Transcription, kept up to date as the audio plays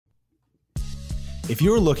If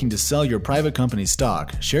you're looking to sell your private company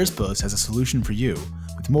stock, SharesPost has a solution for you.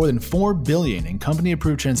 With more than $4 billion in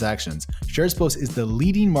company-approved transactions, SharesPost is the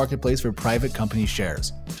leading marketplace for private company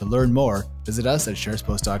shares. To learn more, visit us at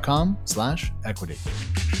sharespost.com/equity.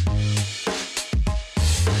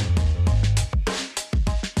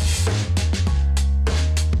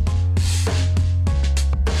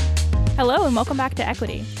 Hello and welcome back to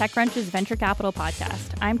Equity, TechCrunch's venture capital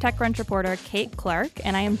podcast. I'm TechCrunch reporter Kate Clark,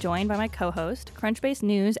 and I am joined by my co-host, Crunchbase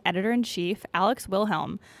News editor-in-chief, Alex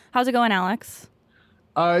Wilhelm. How's it going, Alex?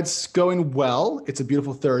 It's going well. It's a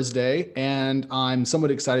beautiful Thursday, and I'm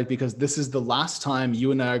somewhat excited because this is the last time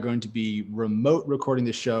you and I are going to be remote recording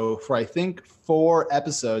the show for, I think, 4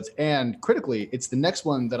 episodes. And critically, it's the next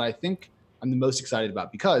one that I think I'm the most excited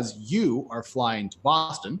about because you are flying to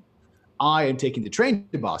Boston. I am taking the train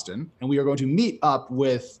to Boston, and we are going to meet up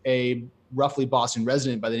with a roughly Boston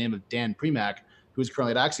resident by the name of Dan Primack, who is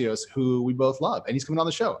currently at Axios, who we both love, and he's coming on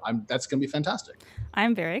the show. That's going to be fantastic.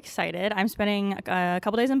 I'm very excited. I'm spending a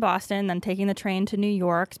couple days in Boston, then taking the train to New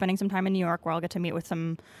York, spending some time in New York where I'll get to meet with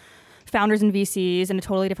some founders and VCs in a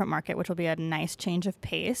totally different market, which will be a nice change of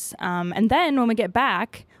pace. And then when we get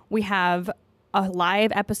back, we have a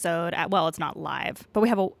live episode it's not live, but we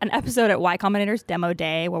have an episode at Y Combinator's Demo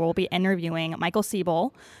Day where we'll be interviewing Michael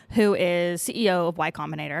Siebel, who is CEO of Y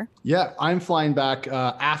Combinator. Yeah, I'm flying back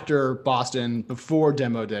after Boston before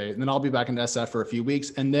Demo Day, and then I'll be back in SF for a few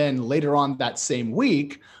weeks. And then later on that same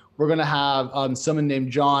week, we're going to have someone named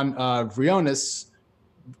John Vrionis,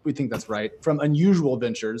 we think that's right, from Unusual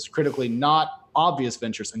Ventures, critically not obvious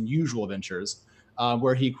ventures, Unusual Ventures,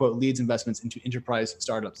 where he, quote, leads investments into enterprise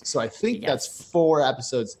startups. So I think that's 4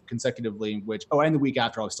 episodes consecutively, and the week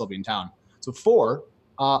after I'll still be in town. So 4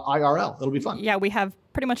 IRL. It'll be fun. Yeah, we have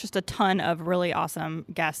pretty much just a ton of really awesome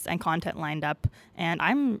guests and content lined up, and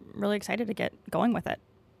I'm really excited to get going with it.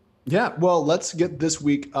 Yeah, well, let's get this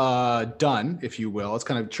week done, if you will. Let's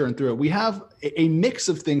kind of churn through it. We have a mix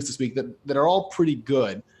of things this week that are all pretty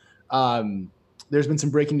good. There's been some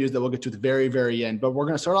breaking news that we'll get to at the very, very end, but we're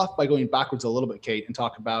going to start off by going backwards a little bit, Kate, and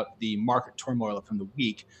talk about the market turmoil from the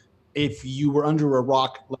week. If you were under a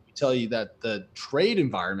rock, let me tell you that the trade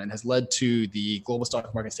environment has led to the global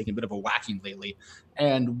stock markets taking a bit of a whacking lately.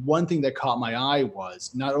 And one thing that caught my eye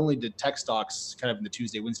was not only did tech stocks kind of in the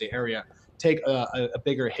Tuesday, Wednesday area take a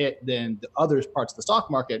bigger hit than the other parts of the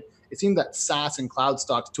stock market, it seemed that SaaS and cloud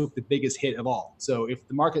stocks took the biggest hit of all. So if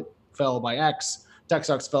the market fell by X, tech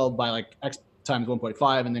stocks fell by like X times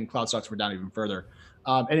 1.5, and then cloud stocks were down even further.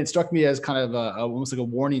 And it struck me as kind of almost like a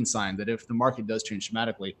warning sign that if the market does change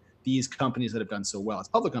dramatically, these companies that have done so well as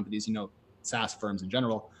public companies, SaaS firms in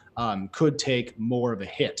general, could take more of a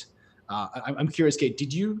hit. I'm curious, Kate,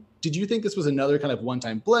 did you think this was another kind of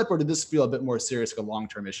one-time blip, or did this feel a bit more serious, like a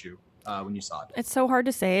long-term issue when you saw it? It's so hard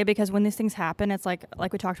to say because when these things happen, it's like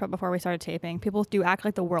we talked about before we started taping, people do act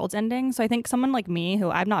like the world's ending. So I think someone like me,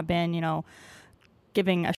 who I've not been,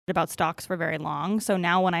 giving a shit about stocks for very long. So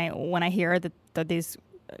now when I hear that these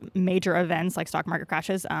major events like stock market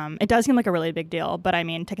crashes, it does seem like a really big deal. But I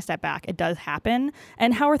mean, take a step back. It does happen.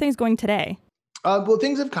 And how are things going today? Well,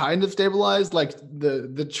 things have kind of stabilized. Like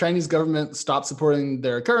the Chinese government stopped supporting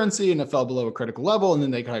their currency and it fell below a critical level. And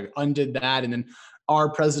then they kind of undid that. And then our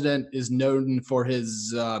president is known for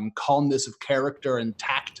his calmness of character and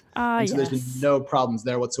tact. And so there's been no problems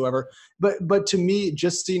there whatsoever. But to me,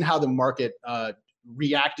 just seeing how the market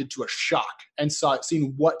reacted to a shock and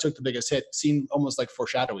seeing what took the biggest hit seemed almost like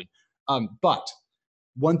foreshadowing. But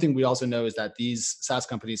one thing we also know is that these SaaS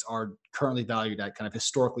companies are currently valued at kind of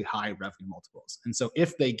historically high revenue multiples. And so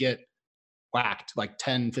if they get whacked like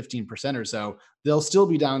 10, 15% or so, they'll still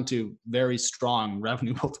be down to very strong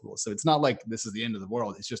revenue multiples. So it's not like this is the end of the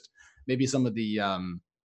world. It's just maybe some of the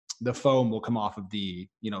foam will come off of the,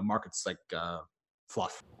 markets like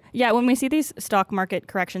fluff. Yeah, when we see these stock market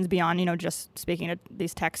corrections beyond, just speaking of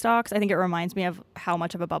these tech stocks, I think it reminds me of how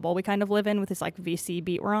much of a bubble we kind of live in with this like VC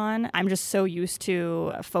beat we're on. I'm just so used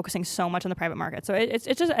to focusing so much on the private market. So it's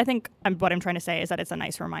just, I think what I'm trying to say is that it's a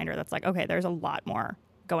nice reminder that's like, okay, there's a lot more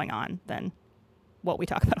going on than what we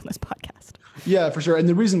talk about on this podcast. Yeah, for sure. And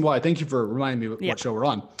the reason why, thank you for reminding me what show we're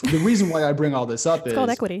on. The reason why I bring all this up is... It's called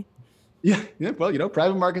Equity. Yeah. Well,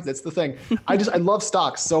 private markets, that's the thing. I love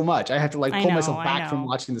stocks so much. I have to pull myself back from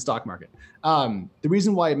watching the stock market. The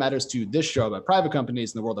reason why it matters to this show about private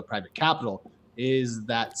companies in the world of private capital is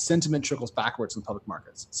that sentiment trickles backwards in public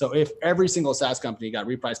markets. So if every single SaaS company got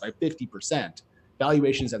repriced by 50%,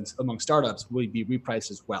 valuations among startups would be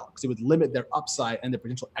repriced as well, because it would limit their upside and their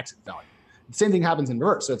potential exit value. The same thing happens in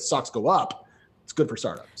reverse. So if stocks go up, it's good for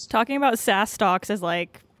startups. Talking about SaaS stocks is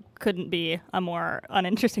couldn't be a more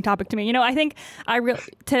uninteresting topic to me. I think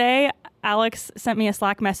today Alex sent me a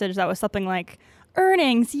Slack message that was something like,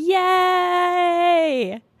 earnings,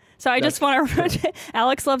 yay! So I just want to,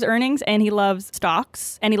 Alex loves earnings and he loves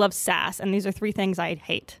stocks and he loves SaaS. And these are three things I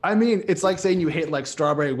hate. I mean, it's like saying you hate like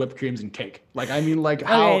strawberry whipped creams and cake. Like, I mean, like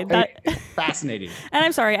how fascinating. And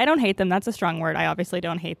I'm sorry, I don't hate them. That's a strong word. I obviously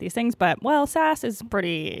don't hate these things, but well, SaaS is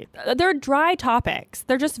pretty, they're dry topics.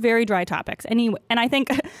 They're just very dry topics. And I think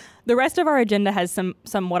the rest of our agenda has some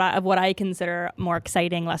of what I consider more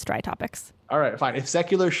exciting, less dry topics. All right, fine. If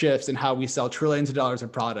secular shifts in how we sell trillions of dollars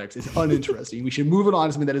of products is uninteresting, we should move it on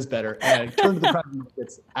to something that is better and turn to the private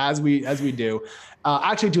markets as we do.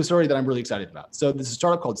 Actually, to a story that I'm really excited about. So there's a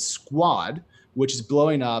startup called Squad, which is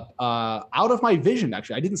blowing up out of my vision.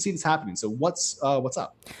 Actually, I didn't see this happening. So what's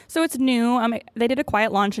up? So it's new. They did a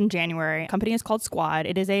quiet launch in January. The company is called Squad.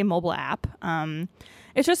 It is a mobile app.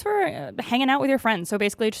 It's just for hanging out with your friends. So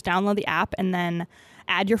basically, just download the app and then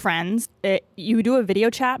add your friends. You do a video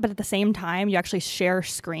chat, but at the same time, you actually share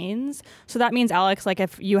screens. So that means, Alex, like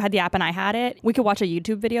if you had the app and I had it, we could watch a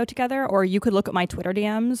YouTube video together, or you could look at my Twitter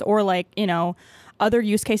DMs, or like, other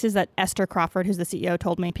use cases that Esther Crawford, who's the CEO,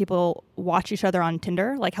 told me. People watch each other on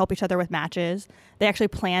Tinder, like help each other with matches. They actually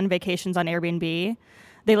plan vacations on Airbnb.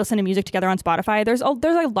 They listen to music together on Spotify. There's a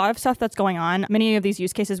lot of stuff that's going on. Many of these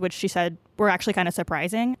use cases, which she said were actually kind of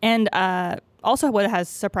surprising. And also what has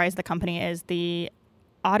surprised the company is the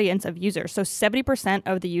audience of users. So 70%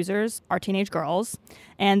 of the users are teenage girls,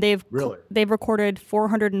 and they've recorded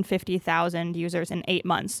 450,000 users in 8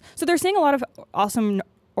 months. So they're seeing a lot of awesome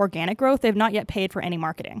organic growth. They've not yet paid for any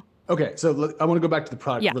marketing. Okay, so I want to go back to the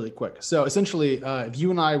product really quick. So essentially, if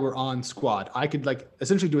you and I were on Squad, I could like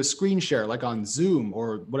essentially do a screen share like on Zoom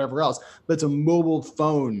or whatever else, but it's a mobile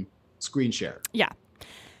phone screen share. Yeah.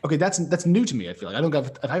 Okay, that's new to me. I feel like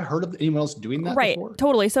have I heard of anyone else doing that before? Right,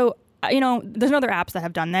 totally. So there's no other apps that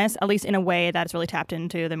have done this, at least in a way that's really tapped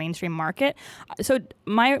into the mainstream market. So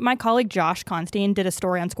my colleague Josh Constein did a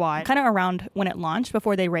story on Squad kind of around when it launched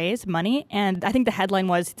before they raised money. And I think the headline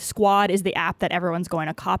was, Squad is the app that everyone's going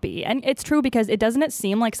to copy. And it's true, because doesn't it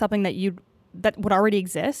seem like something that would already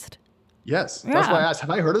exist? Yes. That's why I asked, have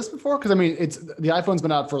I heard of this before? Because I mean, the iPhone's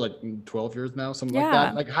been out for like 12 years now, something like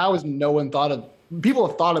that. Like, how has no one thought of, people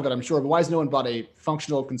have thought of it, I'm sure, but why has no one brought a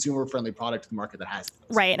functional, consumer-friendly product to the market that has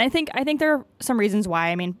this? Right. And I think there are some reasons why.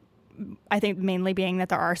 I mean, I think mainly being that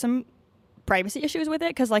there are some privacy issues with it.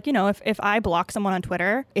 Because like, if I block someone on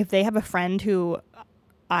Twitter, if they have a friend who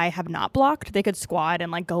I have not blocked, they could Squad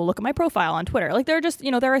and like go look at my profile on Twitter. Like there are just,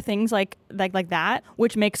 there are things like that,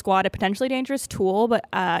 which make Squad a potentially dangerous tool. But,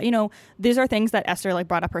 these are things that Esther like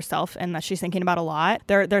brought up herself and that she's thinking about a lot.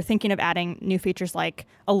 They're thinking of adding new features like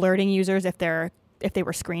alerting users if they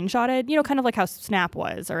were screenshotted, kind of like how Snap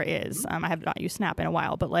was or is. I have not used Snap in a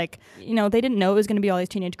while, but like, they didn't know it was going to be all these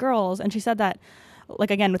teenage girls. And she said that, like,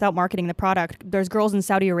 again, without marketing the product, there's girls in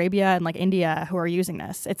Saudi Arabia and like India who are using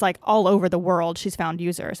this. It's like all over the world she's found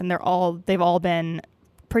users, and they've all been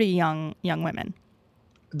pretty young women.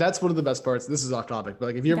 That's one of the best parts. This is off topic, but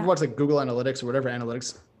like if you ever watch like Google Analytics or whatever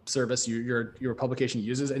analytics service your publication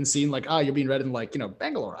uses and seen like, you're being read in like,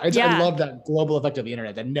 Bangalore. I love that global effect of the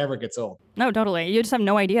internet that never gets old. No, totally. You just have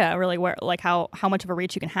no idea really where, like how much of a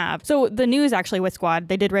reach you can have. So the news actually with Squad,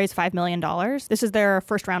 they did raise $5 million. This is their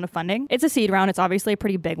first round of funding. It's a seed round. It's obviously a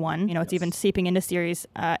pretty big one. It's even seeping into Series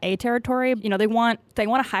A territory. They want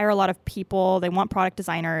to hire a lot of people. They want product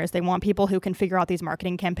designers. They want people who can figure out these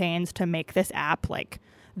marketing campaigns to make this app like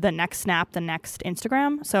the next Snap, the next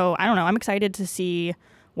Instagram. So I don't know. I'm excited to see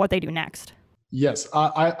what they do next. Yes,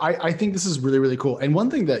 I think this is really, really cool. And one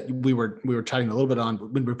thing that we were chatting a little bit on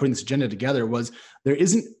when we were putting this agenda together was there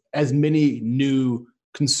isn't as many new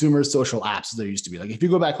consumer social apps as there used to be. Like if you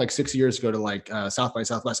go back like 6 years ago to like South by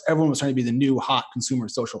Southwest, everyone was trying to be the new hot consumer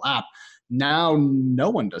social app. Now no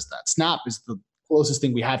one does that. Snap is the closest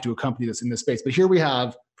thing we have to a company that's in this space. But here we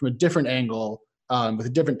have, from a different angle, with a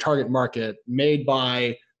different target market, made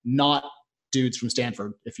by not dudes from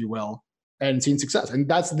Stanford, if you will, and seen success. And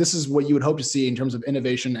this is what you would hope to see in terms of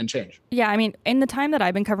innovation and change. Yeah, I mean, in the time that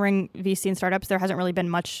I've been covering VC and startups, there hasn't really been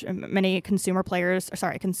many consumer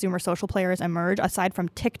social players emerge aside from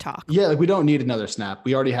TikTok. Yeah, like we don't need another Snap.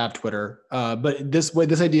 We already have Twitter. But this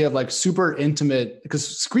idea of like super intimate,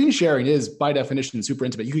 because screen sharing is by definition super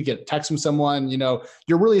intimate. You could get a text from someone,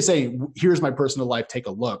 you're really saying, here's my personal life, take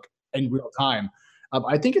a look in real time.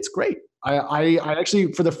 I think it's great. I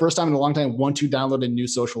actually, for the first time in a long time, want to download a new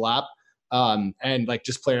social app. and like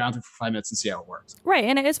just play around with it for 5 minutes and see how it works. Right.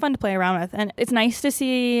 And it is fun to play around with. And it's nice to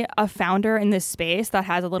see a founder in this space that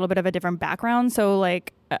has a little bit of a different background. So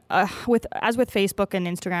like with Facebook and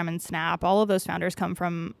Instagram and Snap, all of those founders come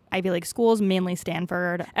from Ivy League schools, mainly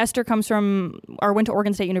Stanford. Esther went to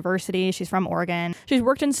Oregon State University. She's from Oregon. She's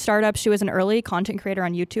worked in startups. She was an early content creator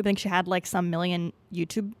on YouTube. I think she had like some million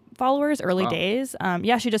YouTube followers early days.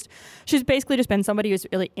 She's basically just been somebody who's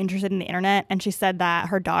really interested in the internet. And she said that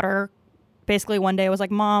her daughter basically one day was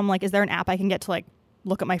like, Mom, like, is there an app I can get to like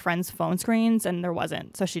look at my friends' phone screens? And there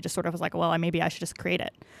wasn't. So she just sort of was like, well, maybe I should just create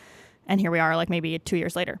it. And here we are, like maybe 2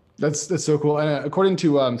 years later. That's so cool. And according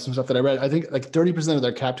to some stuff that I read, I think like 30% of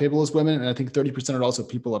their cap table is women, and I think 30% are also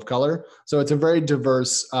people of color. So it's a very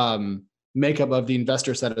diverse makeup of the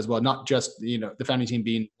investor set as well, not just the founding team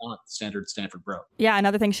being not standard Stanford bro. Yeah,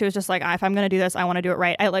 another thing, she was just like, if I'm going to do this, I want to do it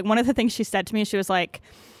right. Like one of the things she said to me, she was like,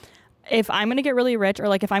 if I'm going to get really rich, or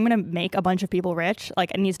like if I'm going to make a bunch of people rich,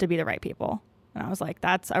 like it needs to be the right people. And I was like,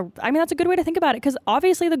 that's a good way to think about it, because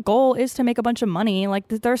obviously the goal is to make a bunch of money. Like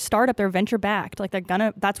they're a startup, they're venture backed, like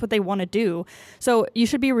that's what they want to do. So you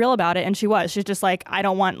should be real about it. And she's just like, I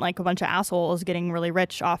don't want like a bunch of assholes getting really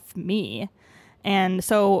rich off me. And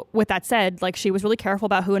so with that said, like she was really careful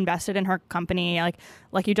about who invested in her company.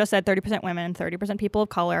 Like you just said, 30% women, 30% people of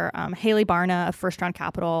color. Haley Barna of First Round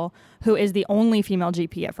Capital, who is the only female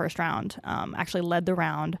GP at First Round, actually led the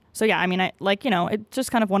round. So yeah, I mean, it's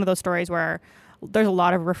just kind of one of those stories where there's a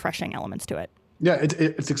lot of refreshing elements to it. Yeah,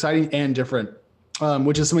 it's exciting and different,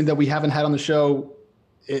 which is something that we haven't had on the show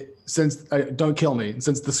since, don't kill me,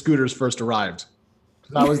 since the scooters first arrived.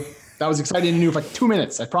 That was exciting and new for like 2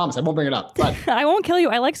 minutes. I promise I won't bring it up. But I won't kill you.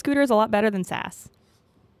 I like scooters a lot better than SaaS.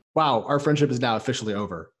 Wow, our friendship is now officially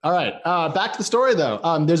over. All right, back to the story though.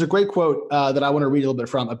 There's a great quote that I want to read a little bit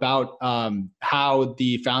from about how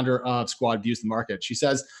the founder of Squad views the market. She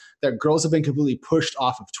says that girls have been completely pushed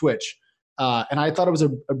off of Twitch. And I thought it was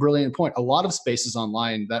a brilliant point. A lot of spaces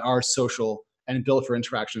online that are social and built for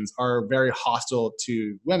interactions are very hostile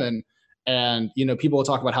to women. And, people will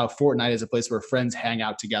talk about how Fortnite is a place where friends hang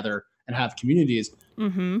out together and have communities,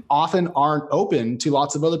 often aren't open to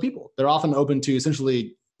lots of other people. They're often open to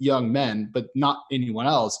essentially young men, but not anyone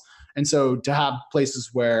else. And so to have places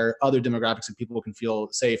where other demographics and people can feel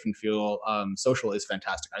safe and feel social is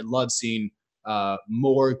fantastic. I love seeing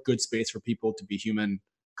more good space for people to be human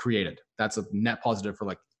created. That's a net positive for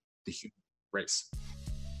like the human race.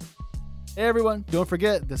 Hey everyone, don't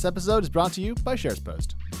forget this episode is brought to you by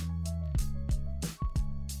SharesPost.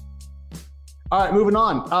 All right, moving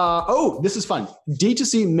on. This is fun.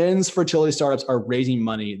 D2C men's fertility startups are raising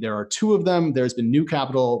money. There are 2 of them. There's been new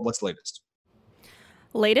capital. What's the latest?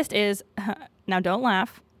 Latest is, now don't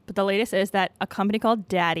laugh, but the latest is that a company called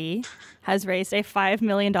Daddy has raised a $5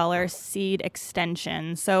 million seed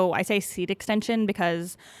extension. So I say seed extension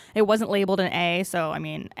because it wasn't labeled an A. So, I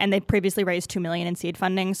mean, and they previously raised $2 million in seed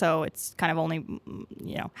funding. So it's kind of only,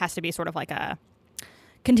 has to be sort of like a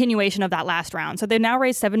continuation of that last round. So they've now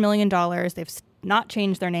raised $7 million. They've not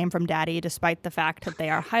changed their name from Daddy, despite the fact that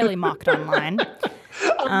they are highly mocked online.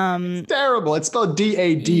 It's terrible. It's spelled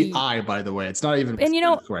D-A-D-I, by the way. It's not even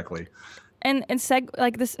correctly. And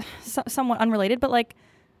like this, somewhat unrelated, but like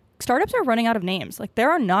startups are running out of names. Like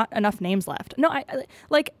there are not enough names left. No, I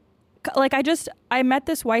met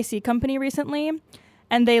this YC company recently.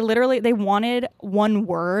 And they wanted one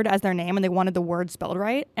word as their name, and they wanted the word spelled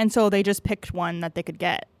right. And so they just picked one that they could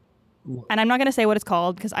get. And I'm not going to say what it's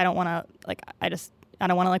called because I don't want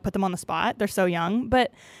to put them on the spot. They're so young,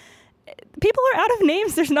 but people are out of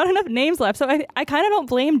names. There's not enough names left. So I kind of don't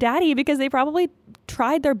blame Daddy because they probably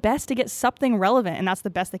tried their best to get something relevant, and that's the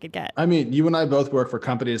best they could get. I mean, you and I both work for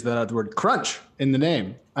companies that have the word crunch in the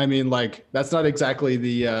name. I mean, like that's not exactly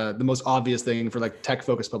the most obvious thing for like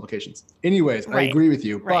tech-focused publications. Anyways, right. I agree with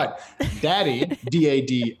you. Right. But Daddy,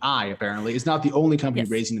 D-A-D-I, apparently, is not the only company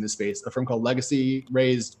raising in this space. A firm called Legacy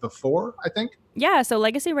raised before, I think. Yeah, so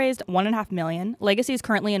Legacy raised $1.5 million. Legacy is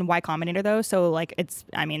currently in Y Combinator though, so like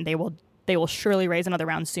they will surely raise another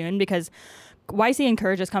round soon because YC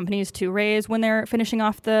encourages companies to raise when they're finishing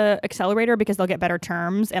off the accelerator because they'll get better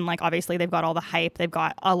terms. And like, obviously they've got all the hype, they've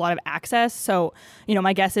got a lot of access. So,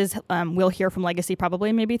 my guess is we'll hear from Legacy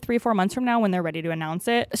probably maybe 3-4 months from now when they're ready to announce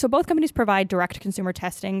it. So both companies provide direct consumer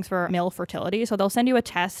testing for male fertility. So they'll send you a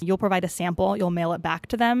test, you'll provide a sample, you'll mail it back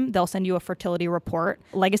to them. They'll send you a fertility report.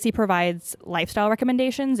 Legacy provides lifestyle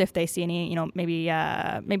recommendations if they see any, maybe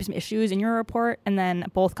some issues in your report. And then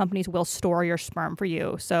both companies will store your sperm for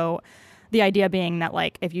you. So the idea being that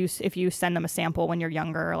like if you send them a sample when you're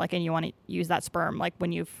younger, like, and you want to use that sperm, like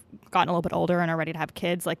when you've gotten a little bit older and are ready to have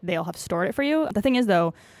kids, like they'll have stored it for you. The thing is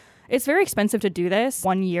though, it's very expensive to do this.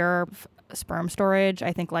 1 year sperm storage.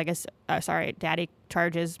 I think Daddy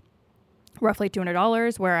charges roughly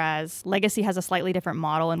 $200, whereas Legacy has a slightly different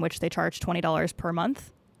model in which they charge $20 per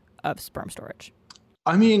month of sperm storage.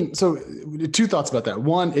 I mean, so two thoughts about that.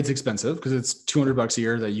 One, it's expensive because it's $200 a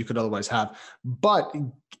year that you could otherwise have. But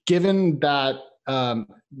given that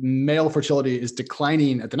male fertility is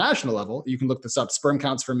declining at the national level, you can look this up. Sperm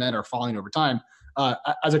counts for men are falling over time.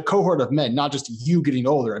 As a cohort of men, not just you getting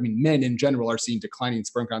older. I mean, men in general are seeing declining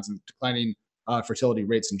sperm counts and declining fertility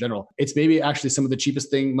rates in general. It's maybe actually some of the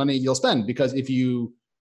cheapest money you'll spend, because if you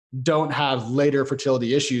don't have later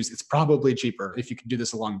fertility issues, it's probably cheaper if you can do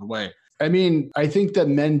this along the way. I mean, I think that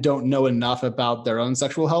men don't know enough about their own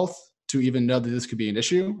sexual health to even know that this could be an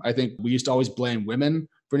issue. I think we used to always blame women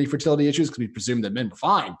for any fertility issues because we presumed that men were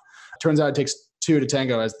fine. Turns out it takes two to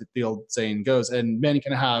tango, as the old saying goes, and men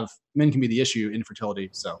can be the issue in fertility.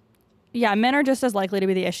 So, yeah, men are just as likely to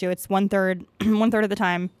be the issue. It's one third of the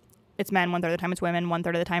time it's men, one third of the time it's women, one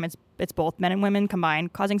third of the time it's both men and women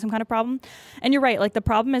combined causing some kind of problem. And you're right, like the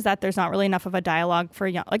problem is that there's not really enough of a dialogue for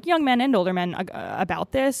young men and older men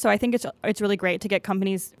about this. So I think it's really great to get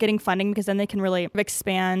companies getting funding, because then they can really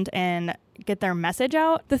expand and get their message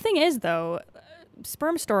out. The thing is, though,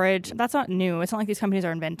 sperm storage, that's not new. It's not like these companies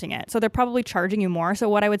are inventing it. So they're probably charging you more. So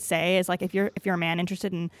what I would say is, like, if you're a man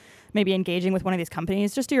interested in maybe engaging with one of these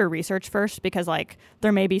companies, just do your research first, because like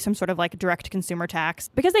there may be some sort of like direct consumer tax,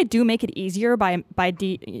 because they do make it easier by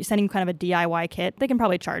sending kind of a DIY kit. They can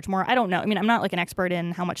probably charge more. I don't know. I mean, I'm not like an expert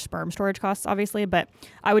in how much sperm storage costs, obviously, but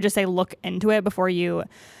I would just say look into it before you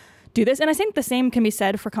do this. And I think the same can be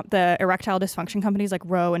said for the erectile dysfunction companies like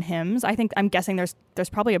Roe and Hims. I'm guessing there's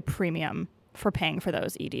probably a premium for paying for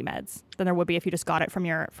those ED meds than there would be if you just got it from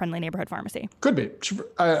your friendly neighborhood pharmacy. Could be.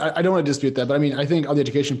 I don't want to dispute that, but I mean, I think on the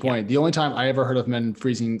education point, The only time I ever heard of men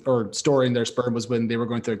freezing or storing their sperm was when they were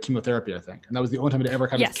going through chemotherapy, I think. And that was the only time it ever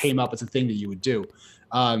kind of came up as a thing that you would do.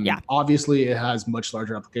 Obviously it has much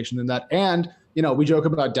larger application than that. And, we joke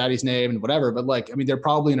about daddy's name and whatever, but like, I mean, they're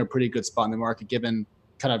probably in a pretty good spot in the market given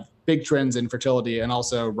kind of big trends in fertility and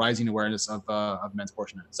also rising awareness of men's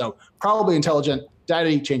portion. So probably intelligent.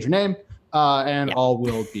 Daddy, change your name. All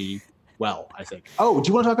will be well, I think. Oh, do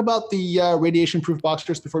you want to talk about the radiation-proof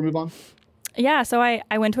boxers before we move on? Yeah, so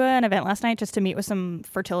I went to an event last night just to meet with some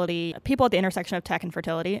fertility people at the intersection of tech and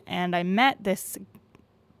fertility, and I met this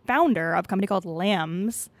founder of a company called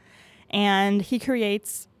Lambs, and he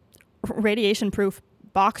creates radiation-proof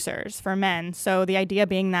boxers for men. So the idea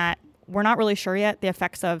being that we're not really sure yet the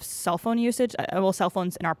effects of cell phone usage, cell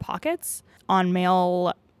phones in our pockets, on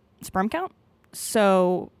male sperm count.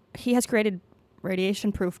 So he has created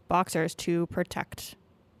radiation-proof boxers to protect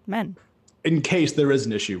men. In case there is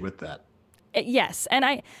an issue with that. Yes,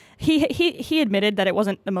 and he admitted that it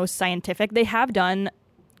wasn't the most scientific. They have done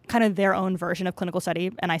kind of their own version of clinical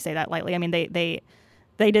study, and I say that lightly. I mean, they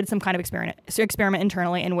did some kind of experiment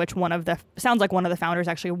internally in which one of the founders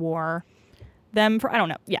actually wore them for, I don't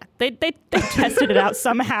know. Yeah, they tested it out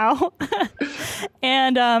somehow.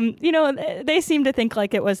 And, they seem to think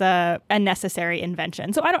like it was a necessary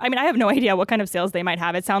invention. So I have no idea what kind of sales they might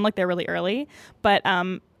have. It sounds like they're really early, but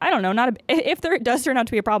I don't know. If there does turn out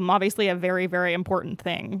to be a problem, obviously a very, very important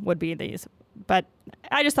thing would be these. But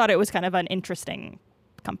I just thought it was kind of an interesting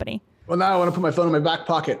company. Well, now I want to put my phone in my back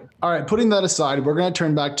pocket. All right, putting that aside, we're going to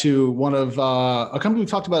turn back to one of a company we've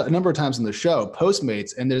talked about a number of times on the show,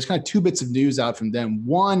 Postmates, and there's kind of two bits of news out from them.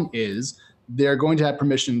 One is they're going to have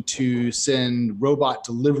permission to send robot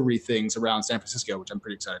delivery things around San Francisco, which I'm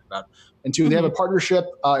pretty excited about. And two, they have a partnership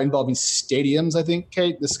involving stadiums, I think,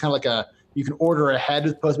 Kate. This is kind of like you can order ahead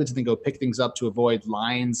with Postmates and then go pick things up to avoid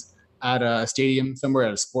lines at a stadium somewhere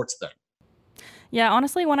at a sports thing. Yeah,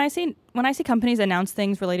 honestly, when I see companies announce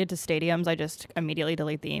things related to stadiums, I just immediately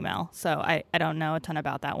delete the email. So I don't know a ton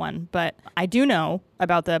about that one. But I do know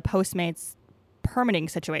about the Postmates permitting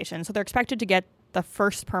situation. So they're expected to get the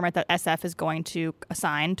first permit that SF is going to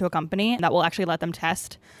assign to a company that will actually let them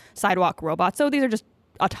test sidewalk robots. So these are just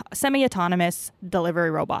semi-autonomous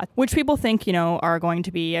delivery robots, which people think, are going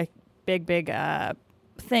to be a big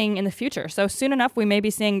thing in the future. So soon enough, we may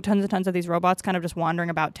be seeing tons and tons of these robots kind of just wandering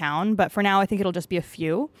about town. But for now, I think it'll just be a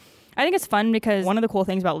few. I think it's fun because one of the cool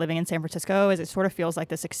things about living in San Francisco is it sort of feels like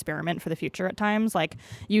this experiment for the future at times. Like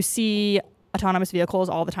you see autonomous vehicles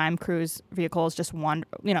all the time, cruise vehicles just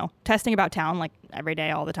testing about town like every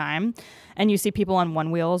day, all the time. And you see people on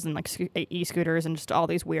one wheels and like e-scooters and just all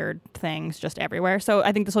these weird things just everywhere. So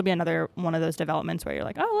I think this will be another one of those developments where you're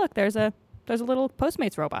like, oh, look, there's a little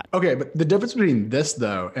Postmates robot. Okay, but the difference between this,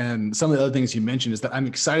 though, and some of the other things you mentioned is that I'm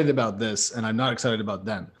excited about this and I'm not excited about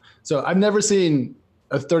them. So I've never seen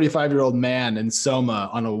a 35-year-old man in Soma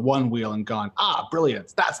on a one wheel and gone,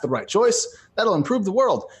 brilliant. That's the right choice. That'll improve the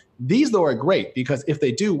world. These, though, are great because if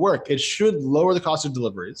they do work, it should lower the cost of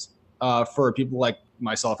deliveries for people like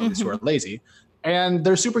myself, at least, who are lazy. And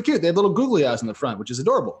they're super cute. They have little googly eyes in the front, which is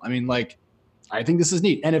adorable. I mean, like, I think this is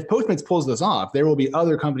neat. And if Postmates pulls this off, there will be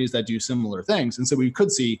other companies that do similar things. And so we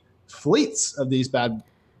could see fleets of these bad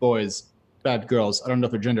boys, bad girls, I don't know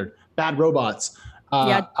if they're gendered, bad robots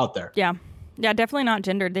out there. Yeah. Yeah, definitely not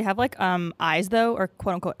gendered. They have like eyes, though, or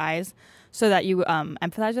quote unquote eyes, so that you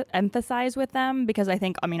emphasize with them. Because I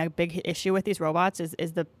think, a big issue with these robots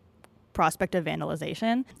is the prospect of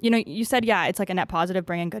vandalization. You said, it's like a net positive,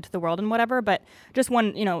 bringing good to the world and whatever. But just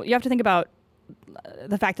one, you have to think about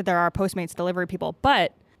the fact that there are Postmates delivery people,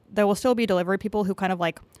 but there will still be delivery people who kind of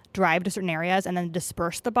like drive to certain areas and then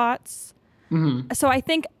disperse the bots. Mm-hmm. So I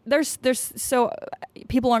think there's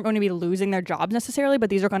people aren't going to be losing their jobs necessarily, but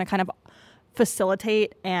these are going to kind of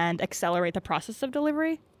facilitate and accelerate the process of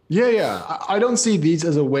delivery. Yeah. I don't see these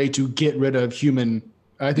as a way to get rid of human.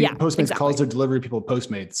 I think Postmates calls their delivery people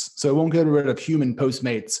Postmates. So it won't get rid of human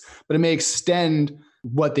Postmates, but it may extend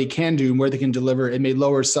what they can do and where they can deliver. It may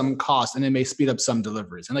lower some costs and it may speed up some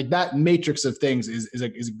deliveries. And like that matrix of things is a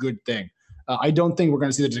good thing. I don't think we're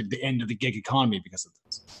going to see the end of the gig economy because of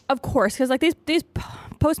this. Of course, because like these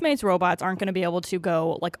Postmates robots aren't going to be able to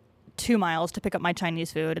go like 2 miles to pick up my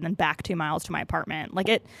Chinese food and then back 2 miles to my apartment.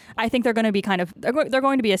 I think they're going to be they're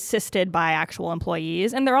going to be assisted by actual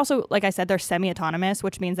employees. And they're also, like I said, they're semi-autonomous,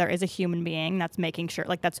 which means there is a human being that's making sure,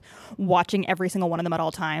 like that's watching every single one of them at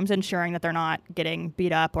all times, ensuring that they're not getting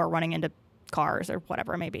beat up or running into cars or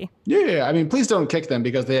whatever it may be. Yeah. I mean, please don't kick them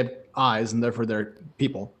because they have eyes and therefore they're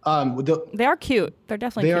people. They are cute. They're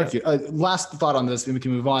definitely cute. They are cute. Last thought on this, and we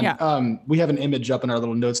can move on. Yeah. We have an image up in our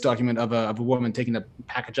little notes document of a woman taking a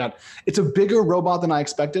package out. It's a bigger robot than I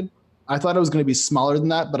expected. I thought it was going to be smaller than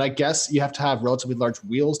that, but I guess you have to have relatively large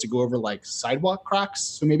wheels to go over like sidewalk cracks.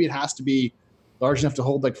 So maybe it has to be large enough to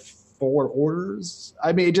hold like 4 orders.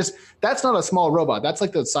 I mean, that's not a small robot. That's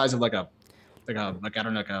like the size of like a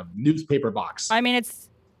newspaper box. I mean,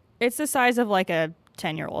 it's the size of like a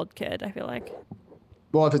 10-year-old kid, I feel like.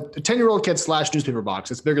 Well, if a 10-year-old kid / newspaper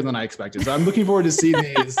box, it's bigger than I expected. So I'm looking forward to see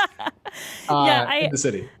these in the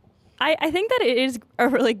city. I think that it is a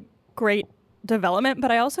really great development,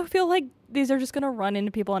 but I also feel like these are just going to run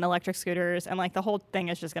into people on electric scooters, and like the whole thing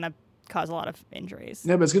is just going to cause a lot of injuries.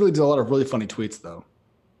 Yeah, but it's going to lead to a lot of really funny tweets, though.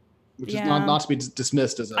 Which is not to be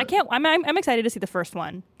dismissed as a... I'm excited to see the first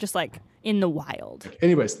one, just like in the wild.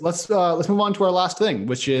 Anyways, let's move on to our last thing,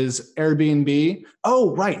 which is Airbnb.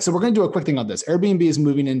 Oh, right. So we're going to do a quick thing on this. Airbnb is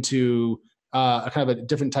moving into a kind of a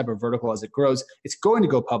different type of vertical as it grows. It's going to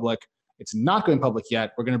go public. It's not going public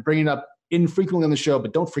yet. We're going to bring it up infrequently on the show,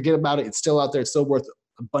 but don't forget about it. It's still out there. It's still worth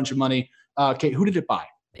a bunch of money. Kate, who did it buy?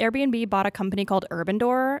 Airbnb bought a company called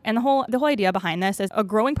Urbandor, and the whole idea behind this is a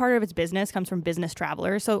growing part of its business comes from business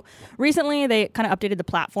travelers. So recently they kind of updated the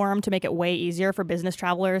platform to make it way easier for business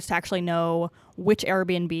travelers to actually know which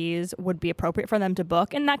Airbnbs would be appropriate for them to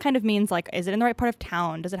book. And that kind of means like, is it in the right part of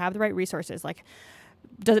town? Does it have the right resources? Like,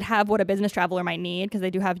 does it have what a business traveler might need? Because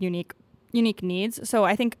they do have unique needs. So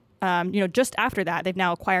I think, just after that, they've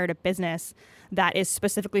now acquired a business that is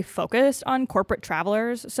specifically focused on corporate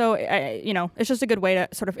travelers. So, it's just a good way to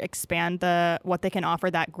sort of expand what they can offer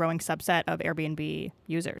that growing subset of Airbnb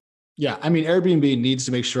users. Yeah, I mean, Airbnb needs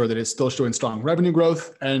to make sure that it's still showing strong revenue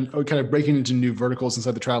growth, and kind of breaking into new verticals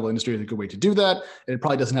inside the travel industry is a good way to do that. And it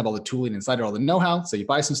probably doesn't have all the tooling inside or all the know-how. So you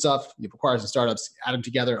buy some stuff, you acquire some startups, add them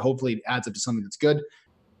together. Hopefully it adds up to something that's good.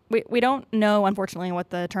 We don't know, unfortunately, what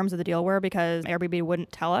the terms of the deal were because Airbnb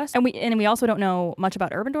wouldn't tell us, and we also don't know much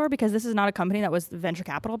about Urbandor because this is not a company that was venture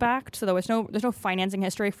capital backed. So there's no financing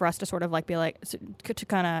history for us to sort of like be like to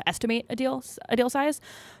kind of estimate a deal size.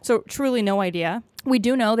 So truly no idea. We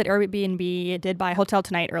do know that Airbnb did buy Hotel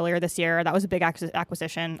Tonight earlier this year. That was a big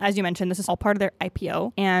acquisition. As you mentioned, this is all part of their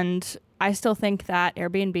IPO, and I still think that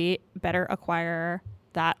Airbnb better acquire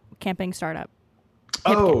that camping startup.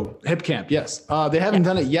 HipCamp, yes. They haven't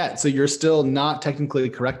done it yet, so you're still not technically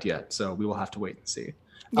correct yet. So we will have to wait and see.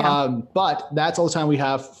 Yeah. But that's all the time we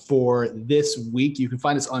have for this week. You can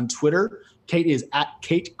find us on Twitter. Kate is at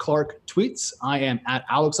Kate Clark Tweets. I am at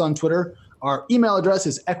Alex on Twitter. Our email address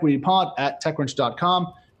is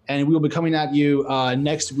equitypod@techwrench.com. And we will be coming at you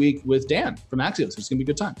next week with Dan from Axios. It's going to be a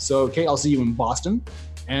good time. So, Kate, I'll see you in Boston,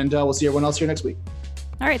 and we'll see everyone else here next week.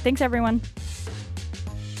 All right. Thanks, everyone.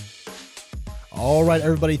 All right,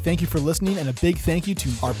 everybody, thank you for listening, and a big thank you to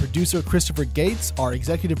our producer, Christopher Gates, our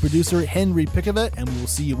executive producer, Henry Pickavet, and we will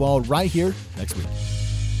see you all right here next week.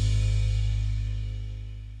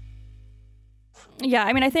 Yeah,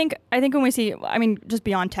 I mean, I think when we see, I mean, just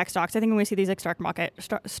beyond tech stocks, I think when we see these like Stark market.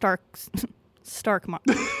 Stark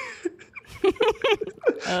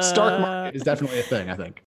market is definitely a thing, I think.